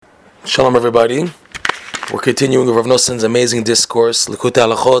Shalom everybody. We're continuing with Rav Noson's amazing discourse, Likutei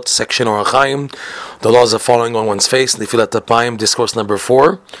Halachot, section Or HaChaim, the laws of following on one's face, Nefilat Apayim, discourse number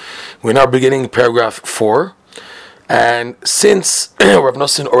 4. We're now beginning paragraph 4. And since Rav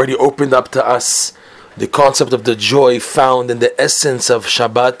Noson already opened up to us the concept of the joy found in the essence of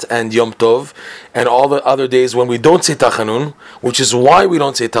Shabbat and Yom Tov, and all the other days when we don't say Tachanun, which is why we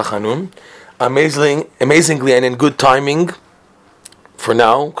don't say Tachanun, amazingly and in good timing, for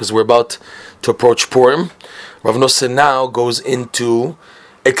now, because we're about to approach Purim, Rav Noson now goes into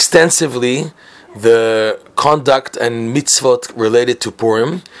extensively the conduct and mitzvot related to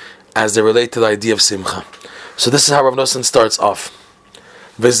Purim as they relate to the idea of Simcha. So this is how Rav Noson starts off.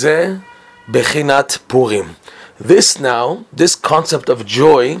 V'zeh bechinat Purim. This concept of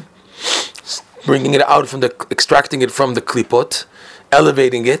joy, bringing it out extracting it from the klipot,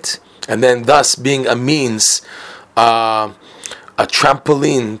 elevating it, and then thus being a means, a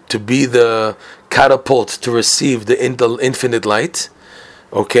trampoline to be the catapult to receive the infinite light.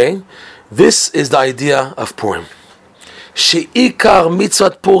 Okay? This is the idea of Purim. She'ikar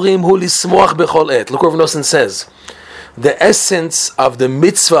mitzvat Purim hu lismoach bechol et. Look what Rav Noson says. The essence of the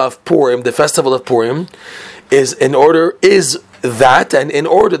mitzvah of Purim, the festival of Purim, is in order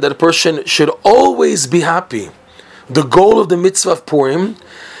that a person should always be happy. The goal of the mitzvah of Purim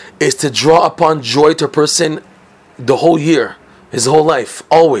is to draw upon joy to a person the whole year, his whole life,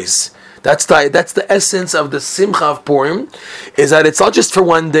 always. That's the essence of the Simcha of Purim, is that it's not just for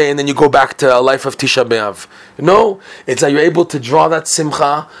one day and then you go back to a life of Tisha B'Av. No, it's that you're able to draw that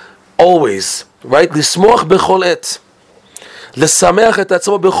Simcha always, right? L'smoach bechol et. L'sameach et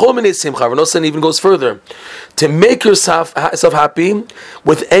atzmo bechol minei simcha. Rav Noson even goes further. To make yourself happy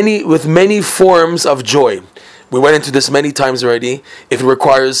with many forms of joy. We went into this many times already. If it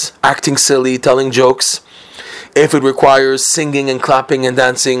requires acting silly, telling jokes, if it requires singing and clapping and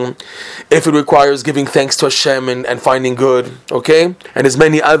dancing, if it requires giving thanks to Hashem and finding good, okay? And there's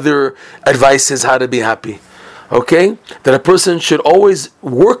many other advices how to be happy, okay? That a person should always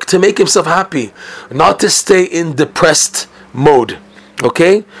work to make himself happy, not to stay in depressed mode,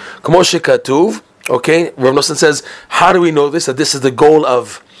 okay? Kamo shekatuv, okay? Rav Noson says, how do we know this? That this is the goal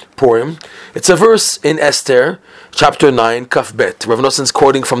of Purim. It's a verse in Esther, chapter 9, Kaf Bet. Rav Noson's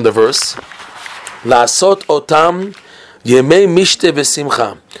quoting from the verse. La'asot otam yemei mishte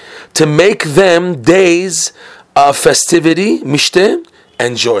v'simcha, to make them days of festivity, mishte,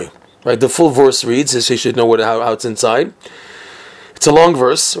 and joy. Right, the full verse reads, so you should know how it's inside. It's a long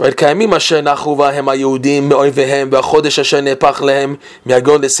verse, right? Kayamim asher nachu v'hem haYehudim me'oivehem v'chodesh asher nepach lehem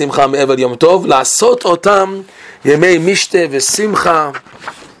mi'agon lesimcha me'ever Yom Tov la'asot otam yemei mishte v'simcha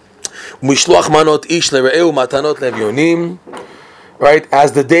u'mishloach manot ish lere'eu matanot le'evyonim. Right,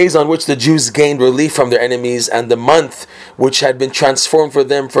 as the days on which the Jews gained relief from their enemies, and the month which had been transformed for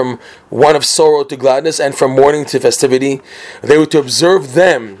them from one of sorrow to gladness and from mourning to festivity, they were to observe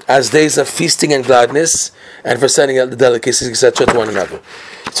them as days of feasting and gladness, and for sending out the delicacies, etc., to one another.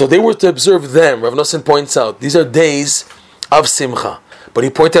 So they were to observe them. Rav Noson points out these are days of simcha, but he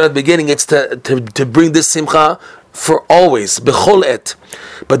pointed out at the beginning it's to bring this simcha for always, bechol et.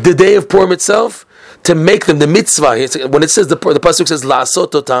 But the day of Purim itself, to make them, the mitzvah, when it says, the pasuk says,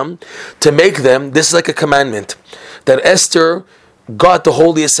 la'asot otam, to make them, this is like a commandment, that Esther got the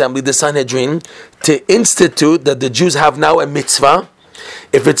Holy Assembly, the Sanhedrin, to institute that the Jews have now a mitzvah,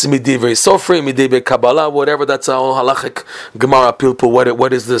 if it's midivrei sofri, midivrei kabbalah, whatever, that's a whole halachic gemara pilpul,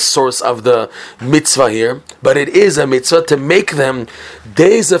 what is the source of the mitzvah here, but it is a mitzvah to make them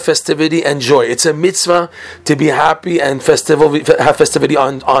days of festivity and joy. It's a mitzvah to be happy and have festivity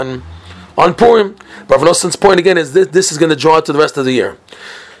on Purim. Rav Noson's point again is this is going to draw it to the rest of the year.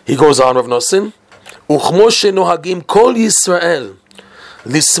 He goes on, Rav Noson, Uchmo shenohagim kol Yisrael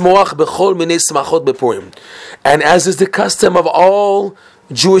lismoach bechol minei smachot bepurim. And as is the custom of all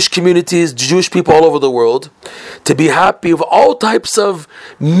Jewish communities, Jewish people all over the world, to be happy with all types of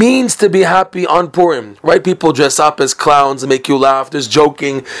means to be happy on Purim. Right? People dress up as clowns and make you laugh. There's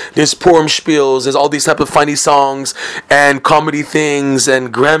joking, there's Purim spiels, there's all these type of funny songs and comedy things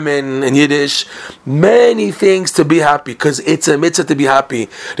and Gremlin and Yiddish. Many things to be happy, because it's a mitzvah to be happy.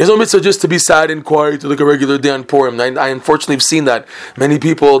 There's no mitzvah just to be sad and quiet like a regular day on Purim. I unfortunately have seen that. Many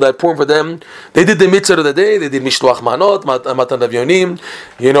people, that Purim for them, they did the mitzvah of the day, they did mishloach manot, matan avyonim,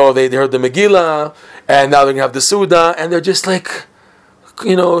 they heard the Megillah, and now they're going to have the Suda, and they're just like,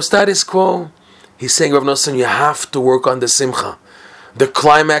 status quo. He's saying, Rav Noson, you have to work on the Simcha. The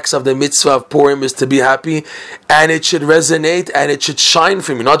climax of the mitzvah of Purim is to be happy, and it should resonate, and it should shine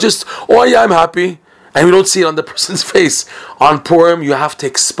from you. Not just, oh yeah, I'm happy, and we don't see it on the person's face. On Purim, you have to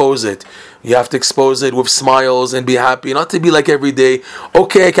expose it. You have to expose it with smiles and be happy, not to be like every day,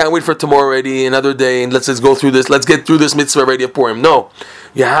 okay, I can't wait for tomorrow already, another day, and let's just go through this, let's get through this mitzvah already of Purim. No,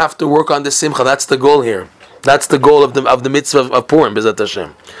 you have to work on the simcha. That's the goal here. That's the goal of the mitzvah of Purim, B'ezrat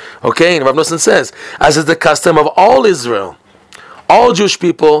Hashem. Okay, and Rav Nosson says, as is the custom of all Israel, all Jewish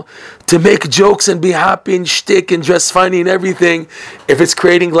people, to make jokes and be happy and shtick and dress funny and everything, if it's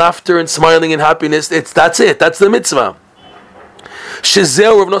creating laughter and smiling and happiness, that's it. That's the mitzvah.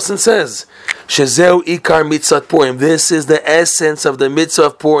 Shezeu, Rav Nosson says, Shezeu ikar mitzvah Purim. This is the essence of the mitzvah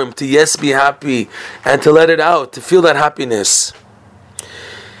of Purim, to yes, be happy, and to let it out, to feel that happiness.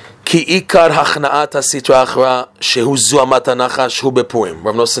 Ki ikar hachna'at hasitra achra shehu zuamat hanachash hu bepurim.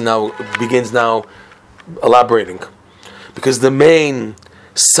 Rav Nosson now begins elaborating. Because the main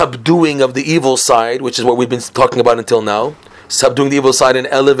subduing of the evil side, which is what we've been talking about until now, subduing the evil side and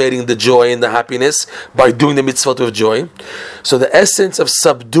elevating the joy and the happiness by doing the mitzvot of joy. So the essence of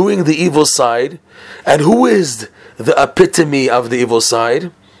subduing the evil side, and who is the epitome of the evil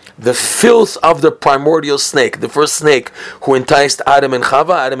side? The filth of the primordial snake, the first snake who enticed Adam and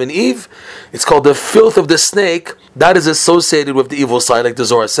Chava, Adam and Eve. It's called the filth of the snake. That is associated with the evil side, like the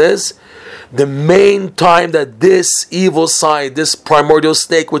Zohar says. The main time that this evil side, this primordial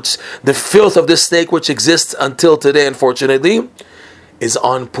snake, the filth of this snake which exists until today, unfortunately, is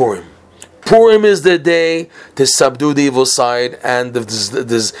on Purim. Purim is the day to subdue the evil side and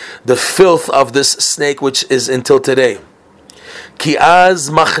the filth of this snake which is until today. Ki az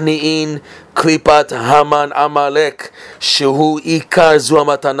machni'in klipat Haman Amalek shehu ikar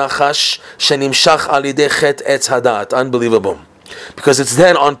zuamat hanachash shenimshach al yidei chet etz hadat. Unbelievable. Because it's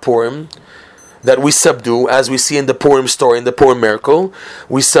then on Purim that we subdue, as we see in the Purim story, in the Purim miracle,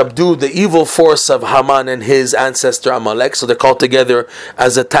 we subdue the evil force of Haman and his ancestor Amalek. So they're called together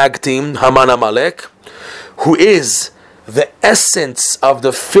as a tag team, Haman Amalek, who is the essence of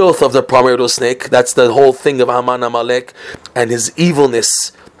the filth of the primordial snake. That's the whole thing of Haman Amalek and his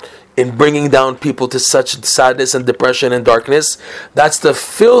evilness in bringing down people to such sadness and depression and darkness. That's the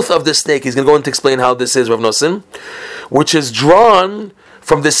filth of the snake. He's going to go on to explain how this is, Rav Nosson, which is drawn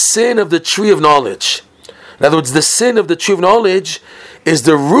from the sin of the tree of knowledge. In other words, the sin of the tree of knowledge is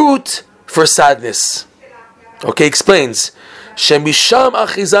the root for sadness. Okay, explains. Shemisham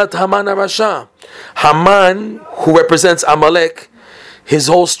achizat Haman Arasha. Haman, who represents Amalek, his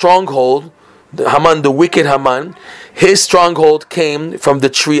whole stronghold, Haman, the wicked Haman, his stronghold came from the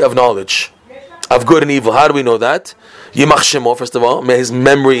tree of knowledge, of good and evil. How do we know that? Yimach Shemo, first of all, may his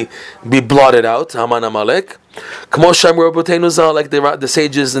memory be blotted out, Haman Amalek. Like the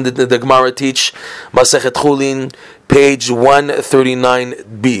sages in the Gemara teach, Masechet Chulin, page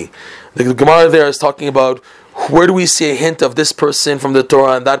 139b. The Gemara there is talking about where do we see a hint of this person from the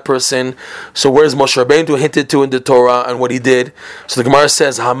Torah and that person. So where's Moshe Rabbeinu hinted to in the Torah and what he did? So the Gemara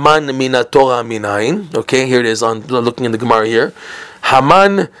says, Haman mina Torah minayin. Okay, here it is, on looking in the Gemara here.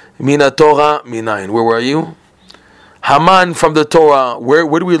 Haman mina Torah minayin. Where were you? Haman from the Torah. Where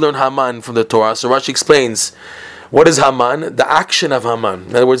do we learn Haman from the Torah? So Rashi explains, what is Haman? The action of Haman.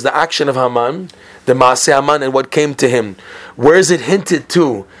 In other words, the action of Haman, the Maaseh Haman, and what came to him. Where is it hinted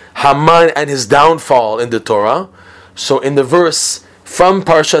to? Haman and his downfall in the Torah. So in the verse from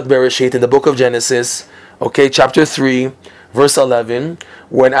Parshat Bereshit, in the book of Genesis, okay, chapter 3, verse 11,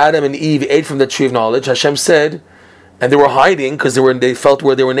 when Adam and Eve ate from the tree of knowledge, Hashem said, and they were hiding because they felt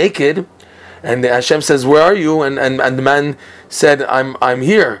where they were naked, and Hashem says, where are you? And the man said, I'm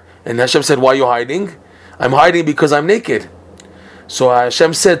here. And Hashem said, why are you hiding? I'm hiding because I'm naked. So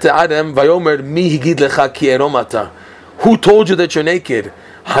Hashem said to Adam, Vayomer mi higid lecha ki eromata. Who told you that you're naked?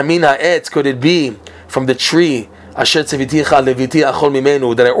 Hamina etz, could it be from the tree asher tzeviticha leviti achol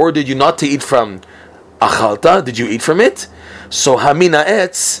mimenu, that I ordered you not to eat from? Achalta, did you eat from it? So Hamina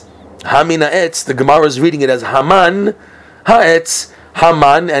etz, the Gemara is reading it as Haman ha'etz,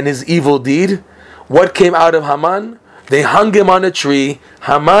 Haman and his evil deed. What came out of Haman? They hung him on a tree.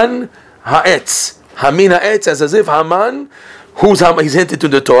 Haman ha'etz, Hamina etz, as if Haman, who's Haman? He's hinted to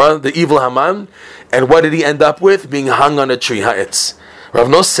the Torah, the evil Haman. And what did he end up with? Being hung on a tree, ha'etz. Rav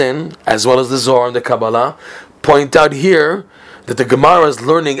Nosson, as well as the Zohar and the Kabbalah, point out here that the Gemara is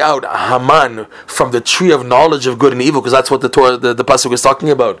learning out Haman from the tree of knowledge of good and evil, because that's what the Torah, the pasuk is talking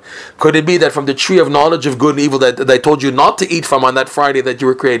about. Could it be that from the tree of knowledge of good and evil that I told you not to eat from on that Friday that you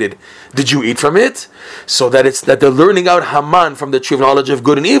were created, did you eat from it? So that they're learning out Haman from the tree of knowledge of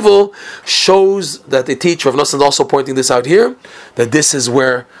good and evil shows that they teach. Rav Nosson is also pointing this out here, that this is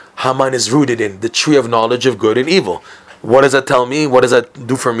where Haman is rooted in, the tree of knowledge of good and evil. What does that tell me? What does that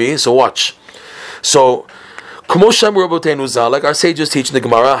do for me? So watch. So, like our sages teach in the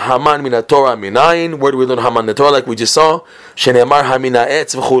Gemara, Haman mina Torah minayin. Where do we learn Haman in the Torah? Like we just saw, shene'emar hamina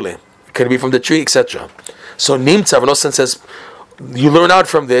etz v'chule. Can it be from the tree, etc.? So Nimtza, Rav Nosson says, you learn out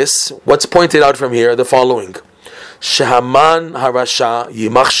from this, what's pointed out from here, the following. Shehaman harasha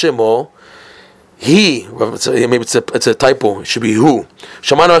yimach shemo, he, maybe it's a typo, it should be who.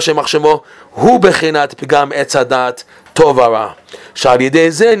 Shehaman harasha yimach shemo, hu bechinat pigam etz hadat tov hara. Shal yidei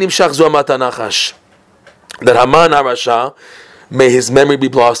zeh nimshach zuamat hanachash. That Haman harasha, may his memory be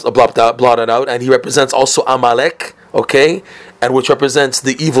blotted out, and he represents also Amalek, okay, and which represents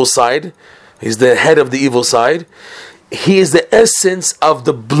the evil side. He's the head of the evil side. He is the essence of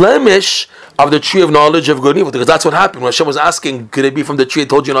the blemish of the tree of knowledge of good and evil, because that's what happened when Hashem was asking, could it be from the tree I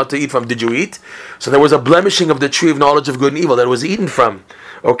told you not to eat from? Did you eat? So there was a blemishing of the tree of knowledge of good and evil that was eaten from.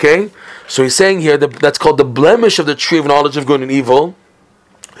 Okay, so he's saying here that that's called the blemish of the tree of knowledge of good and evil,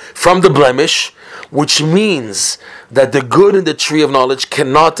 from the blemish, which means that the good in the tree of knowledge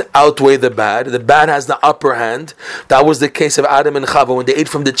cannot outweigh the bad. The bad has the upper hand. That was the case of Adam and Chava. When they ate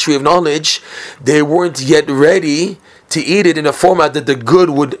from the tree of knowledge, they weren't yet ready to eat it in a format that the good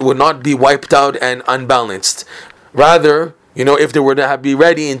would not be wiped out and unbalanced. Rather, if they were to be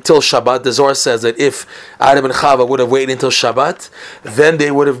ready until Shabbat, the Zohar says that if Adam and Chava would have waited until Shabbat, then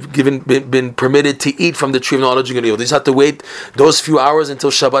they would have been permitted to eat from the tree of knowledge of good and evil. They just had to wait those few hours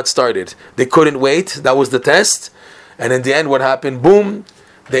until Shabbat started. They couldn't wait. That was the test. And in the end, what happened? Boom!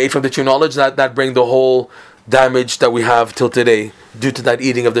 They ate from the tree of knowledge. That bring the whole damage that we have till today due to that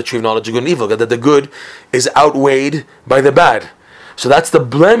eating of the tree of knowledge of good and evil. That the good is outweighed by the bad. So that's the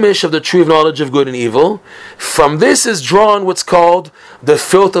blemish of the tree of knowledge of good and evil. From this is drawn what's called the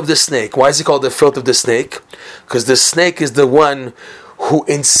filth of the snake. Why is it called the filth of the snake? Because the snake is the one who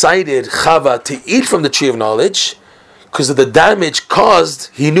incited Chava to eat from the tree of knowledge. Because of the damage caused,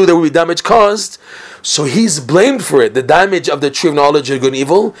 he knew there would be damage caused, so he's blamed for it. The damage of the tree of knowledge of good and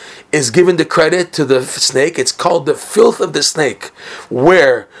evil is given the credit to the snake. It's called the filth of the snake,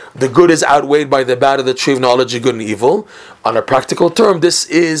 where the good is outweighed by the bad of the tree of knowledge of good and evil. On a practical term, this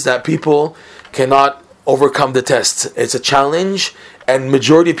is that people cannot overcome the test. It's a challenge, and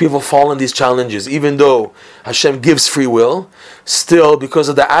majority of people fall in these challenges. Even though Hashem gives free will, still, because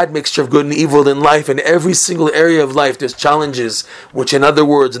of the admixture of good and evil in life, in every single area of life, there's challenges, which in other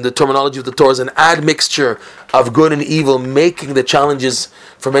words, in the terminology of the Torah, is an admixture of good and evil, making the challenges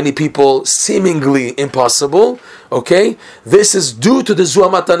for many people seemingly impossible. Okay? This is due to the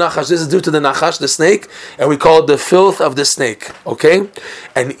Zuamat HaNachash. This is due to the Nachash, the snake, and we call it the filth of the snake. Okay?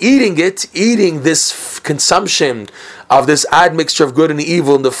 And eating this consumption of this admixture of good and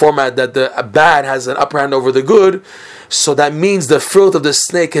evil in the format that the bad has an upper hand over the good, so that means the filth of the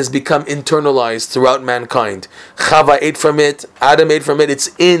snake has become internalized throughout mankind. Chava ate from it, Adam ate from it, it's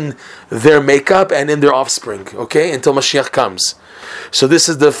in their makeup and in their offspring, okay, until Mashiach comes. So this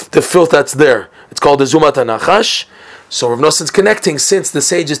is the filth that's there. It's called the Zumat HaNachash. So Rav Nosson's connecting, since the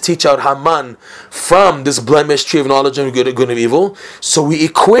sages teach out Haman from this blemished tree of knowledge of good and evil, so we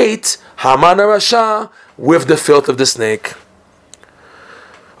equate Haman HaRasha with the filth of the snake.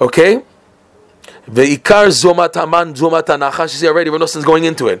 Okay? Ve'ikar Zumat Haman, Zumat HaNachash, you see already Rav Nosson's going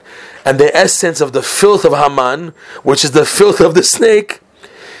into it. And the essence of the filth of Haman, which is the filth of the snake,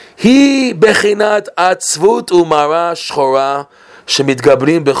 he bechinat atzvut umara shchora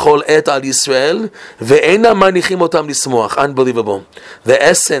שמתגברים בכל עת על ישראל ואינם מניחים אותם לשמוח. Unbelievable. The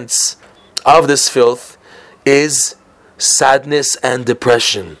essence of this filth is sadness and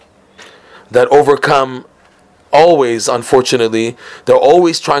depression that overcome always, unfortunately, they're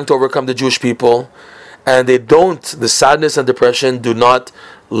always trying to overcome the Jewish people, and the sadness and depression do not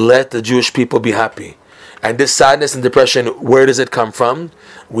let the Jewish people be happy. And this sadness and depression, where does it come from?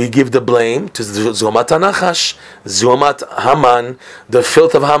 We give the blame to Zuamat HaNachash, Zuamat Haman, the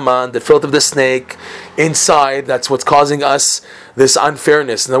filth of Haman, the filth of the snake. Inside, that's what's causing us this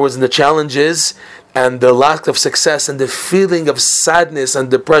unfairness. In other words, in the challenges and the lack of success and the feeling of sadness and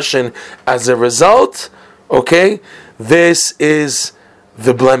depression as a result, okay, this is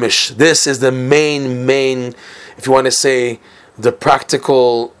the blemish. This is the main, if you want to say, the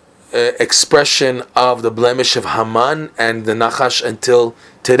practical expression of the blemish of Haman and the Nachash until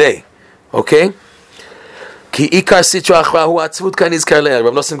today. Okay? Ki ikar sitra achrahu atzvut kan izkar le'el.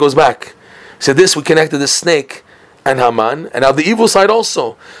 Rav Nosson goes back. So this we connected the snake and Haman, and now the evil side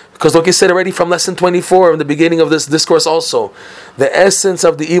also. Because like I said already from lesson 24, in the beginning of this discourse also, the essence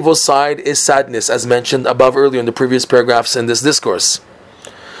of the evil side is sadness, as mentioned above earlier in the previous paragraphs in this discourse.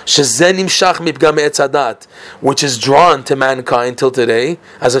 Which is drawn to mankind till today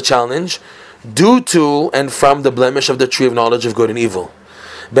as a challenge, due to and from the blemish of the tree of knowledge of good and evil.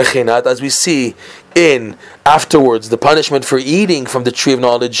 Bechinat, as we see in afterwards the punishment for eating from the tree of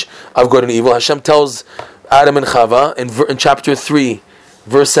knowledge of good and evil, Hashem tells Adam and Chava in chapter 3,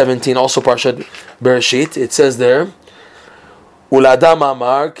 verse 17, also Parshat Bereshit. It says there, Uladam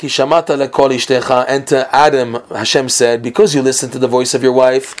Amar, Ki shamata lekol ishtecha, and to Adam, Hashem said, because you listened to the voice of your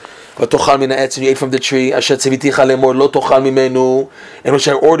wife, v'tochal min ha'etz, and you ate from the tree, asher tziviticha lemor lo tochal mimenu, in which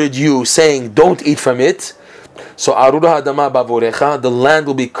I ordered you, saying, don't eat from it. So Arura Hadama Bavorecha, the land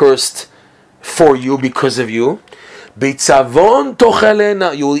will be cursed for you because of you. Beitzavon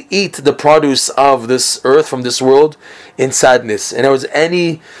tochelena, you will eat the produce of this earth, from this world, in sadness. In other words,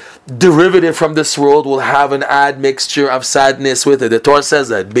 any derivative from this world will have an admixture of sadness with it. The Torah says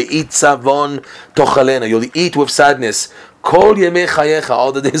that. Beitzavon tochelena, you'll eat with sadness. Kol yemei chayecha,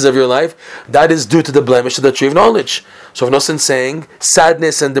 all the days of your life. That is due to the blemish of the tree of knowledge. So Rav Nosson saying,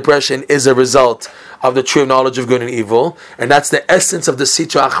 sadness and depression is a result of the tree of knowledge of good and evil, and that's the essence of the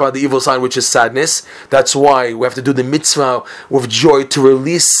sitra achra, the evil sign, which is sadness. That's why we have to do the mitzvah with joy to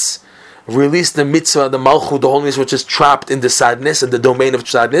release the mitzvah, the malchut, the holiness, which is trapped in the sadness and the domain of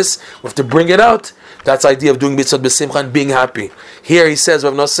sadness. We have to bring it out. That's the idea of doing mitzvah b'simcha and being happy. Here he says,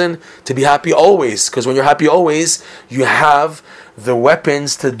 Rav Nosson, to be happy always, because when you're happy always, you have the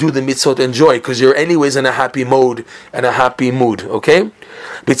weapons to do the mitzvot and joy, because you're anyways in a happy mode and a happy mood. Okay?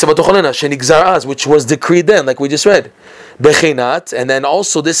 Which was decreed then, like we just read. Bechinat, and then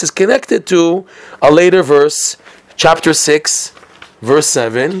also this is connected to a later verse, chapter 6, verse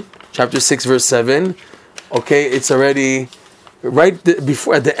 7. Chapter 6, verse 7. Okay, it's already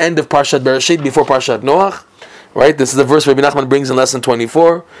before, at the end of Parshat Bereshit, before Parshat Noach. Right? This is the verse Rabbi Nachman brings in lesson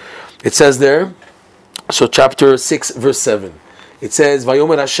 24. It says there, so chapter 6, verse 7. It says,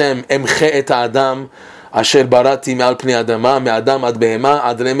 Vayomer Hashem emche et ha'adam asher barati me'al pnei adama me'adam ad behema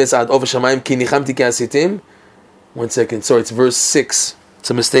ad remes ad ov shamayim ki nichamti ki asitim. 1 second, sorry, it's verse 6.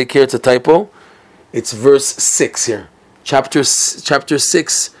 It's a mistake here, it's a typo. It's verse 6 here. Chapter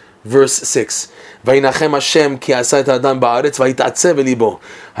 6, verse 6. Vayinachem Hashem ki asa et ha'adam ba'aretz vayitatzev elibo.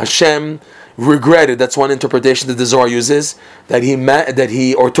 Hashem regretted, that's one interpretation that the Zohar uses, that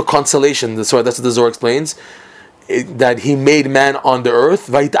he took consolation, that's what the Zohar explains, that he made man on the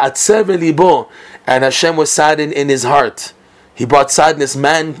earth, and Hashem was saddened in his heart. He brought sadness,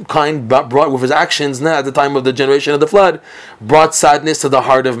 mankind brought with his actions, at the time of the generation of the flood, brought sadness to the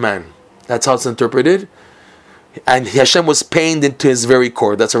heart of man. That's how it's interpreted. And Hashem was pained into his very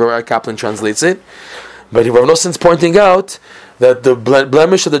core. That's how Rabbi Kaplan translates it. But Rav Nosson's pointing out that the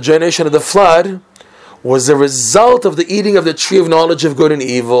blemish of the generation of the flood was the result of the eating of the tree of knowledge of good and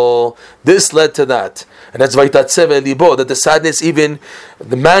evil. This led to that. And that's Vaitatsev Elibo, that the sadness, even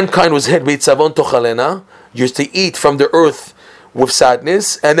the mankind was hit, Beitzavon Tochalena, used to eat from the earth with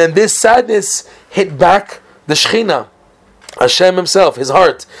sadness, and then this sadness hit back the Shechina, Hashem himself, his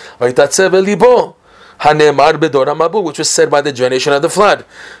heart. Vaitatsev Elibo, Hanemar Bedor HaMabu, which was said by the generation of the flood.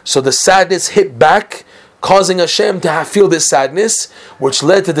 So the sadness hit back, causing Hashem to feel this sadness, which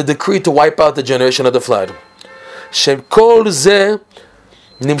led to the decree to wipe out the generation of the flood. Shem kol zeh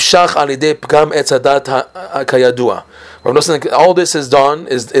nimshach al yedei pgam etz hadat kayadua. All this is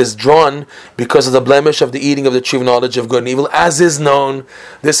drawn because of the blemish of the eating of the tree of knowledge of good and evil, as is known.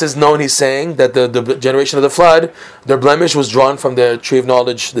 This is known, he's saying, that the generation of the flood, their blemish was drawn from the tree of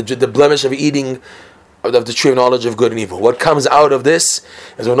knowledge, the blemish of eating of the tree of knowledge of good and evil. What comes out of this,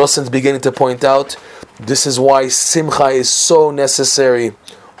 as Rav Nosson is beginning to point out, this is why Simcha is so necessary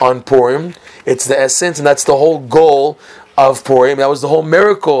on Purim. It's the essence, and that's the whole goal of Purim. That was the whole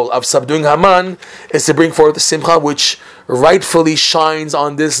miracle of subduing Haman, is to bring forth the Simcha, which rightfully shines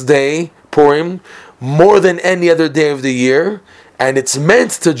on this day, Purim, more than any other day of the year, and it's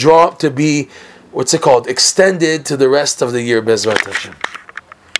meant to be, extended to the rest of the year, Bezrat Hashem.